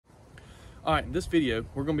All right, in this video,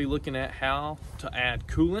 we're gonna be looking at how to add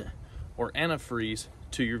coolant or antifreeze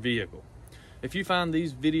to your vehicle. If you find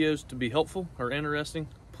these videos to be helpful or interesting,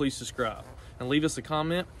 please subscribe and leave us a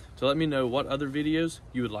comment to let me know what other videos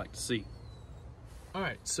you would like to see. All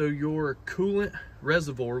right, so your coolant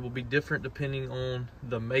reservoir will be different depending on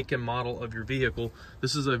the make and model of your vehicle.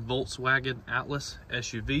 This is a Volkswagen Atlas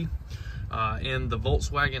SUV. And the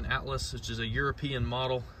Volkswagen Atlas, which is a European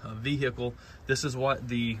model vehicle, this is what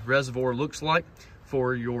the reservoir looks like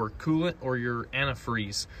for your coolant or your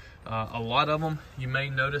antifreeze. A lot of them, you may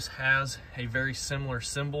notice, has a very similar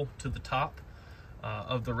symbol to the top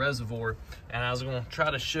of the reservoir. And I was going to try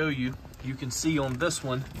to show you, you can see on this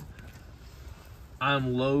one,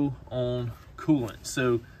 I'm low on coolant.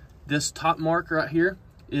 So this top mark right here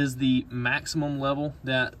is the maximum level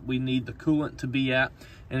that we need the coolant to be at.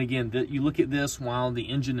 And again, you look at this while the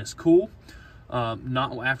engine is cool,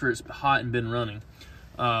 not after it's hot and been running.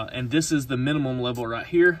 And this is the minimum level right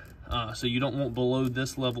here. So you don't want below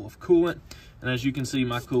this level of coolant. And as you can see,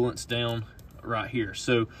 my coolant's down right here.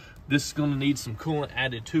 So this is gonna need some coolant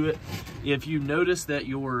added to it. If you notice that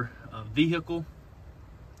your vehicle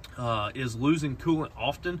is losing coolant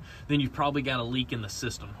often, then you've probably got a leak in the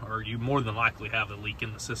system, or you more than likely have a leak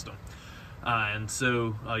in the system. And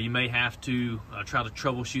so you may have to try to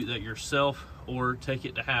troubleshoot that yourself or take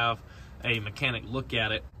it to have a mechanic look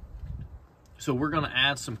at it. So we're going to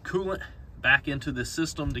add some coolant back into the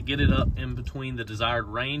system to get it up in between the desired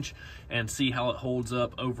range and see how it holds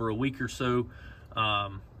up over a week or so,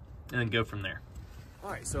 and then go from there. All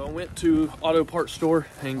right, so I went to auto parts store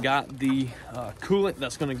and got the coolant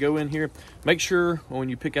that's going to go in here. Make sure when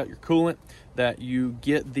you pick out your coolant that you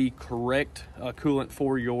get the correct coolant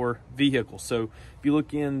for your vehicle. So if you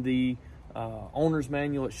look in the owner's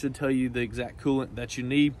manual, it should tell you the exact coolant that you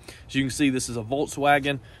need. As you can see, this is a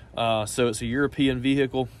Volkswagen, so it's a European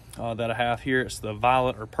vehicle that I have here. It's the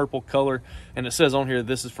violet or purple color, and it says on here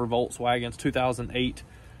this is for Volkswagens 2008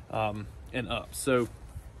 and up. So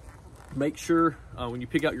make sure when you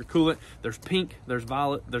pick out your coolant, there's pink, there's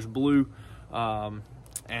violet, there's blue,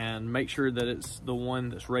 and make sure that it's the one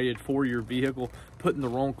that's rated for your vehicle. Putting the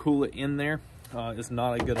wrong coolant in there is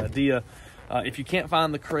not a good idea. If you can't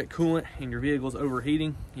find the correct coolant and your vehicle is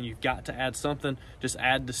overheating and you've got to add something, just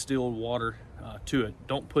add distilled water to it.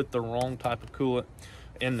 Don't put the wrong type of coolant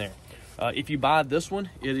in there. If you buy this one,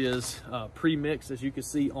 it is pre-mixed, as you can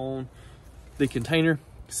see on the container.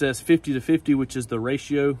 It says 50 to 50, which is the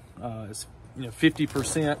ratio. It's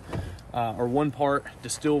 50% or 1 part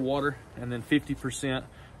distilled water and then 50%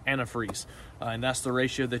 antifreeze, and that's the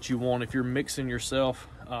ratio that you want. If you're mixing yourself,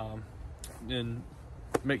 then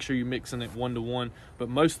make sure you're mixing it 1 to 1. But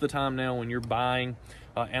most of the time now, when you're buying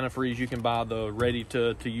antifreeze, you can buy the ready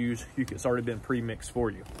to use. It's already been pre-mixed for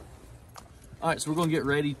you. All right, so we're gonna get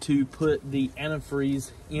ready to put the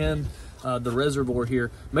antifreeze in the reservoir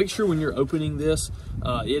here. Make sure when you're opening this,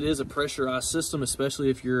 it is a pressurized system,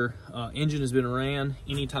 especially if your engine has been ran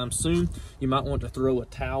anytime soon. You might want to throw a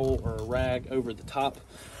towel or a rag over the top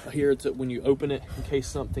here when you open it, in case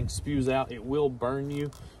something spews out. It will burn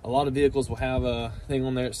you. A lot of vehicles will have a thing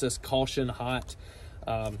on there that says caution hot.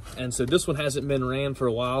 And so this one hasn't been ran for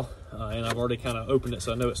a while, and I've already kind of opened it,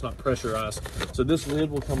 so I know it's not pressurized. So this lid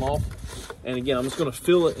will come off, and again, I'm just going to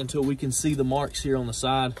fill it until we can see the marks here on the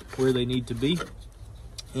side where they need to be.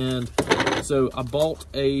 And so I bought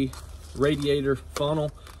a radiator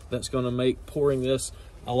funnel that's going to make pouring this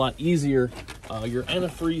a lot easier. Your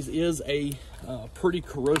antifreeze is a pretty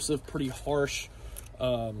corrosive, pretty harsh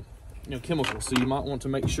chemical, so you might want to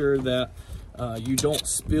make sure that you don't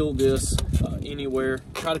spill this anywhere.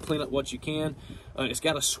 Try to clean up what you can. It's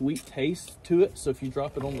got a sweet taste to it, so if you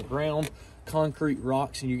drop it on the ground, concrete,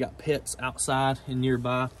 rocks, and you got pets outside and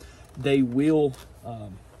nearby, they will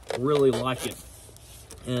really like it.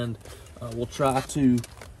 And we'll try to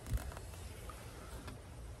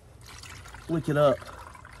lick it up,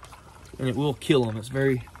 and it will kill them. It's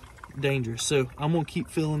very dangerous. So I'm gonna keep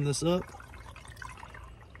filling this up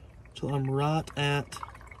till I'm right at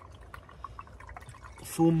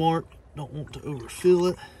full mark. Don't want to overfill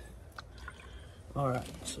it. All right,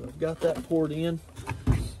 so I've got that poured in,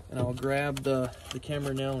 and I'll grab the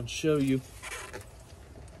camera now and show you.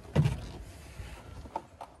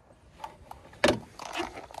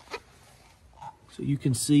 So you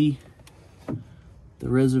can see the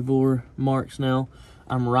reservoir marks now.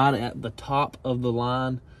 I'm right at the top of the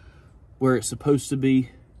line where it's supposed to be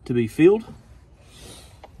filled.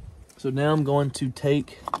 So now I'm going to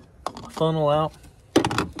take my funnel out,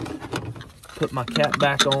 put my cap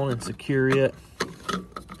back on and secure it.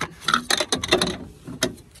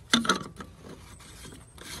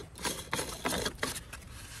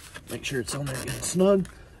 Make sure it's on there good and snug.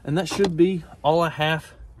 And that should be all I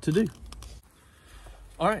have to do.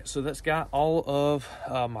 All right, so that's got all of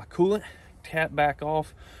my coolant cap back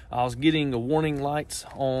off. I was getting the warning lights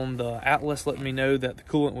on the Atlas letting me know that the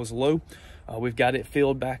coolant was low. We've got it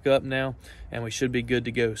filled back up now, and we should be good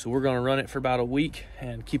to go. So we're going to run it for about a week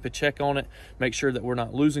and keep a check on it, make sure that we're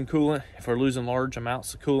not losing coolant. If we're losing large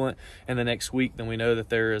amounts of coolant in the next week, then we know that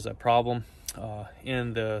there is a problem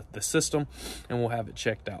in the system, and we'll have it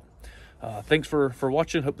checked out. Thanks for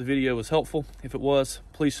watching. Hope the video was helpful. If it was,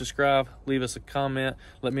 please subscribe, leave us a comment,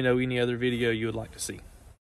 let me know any other video you would like to see.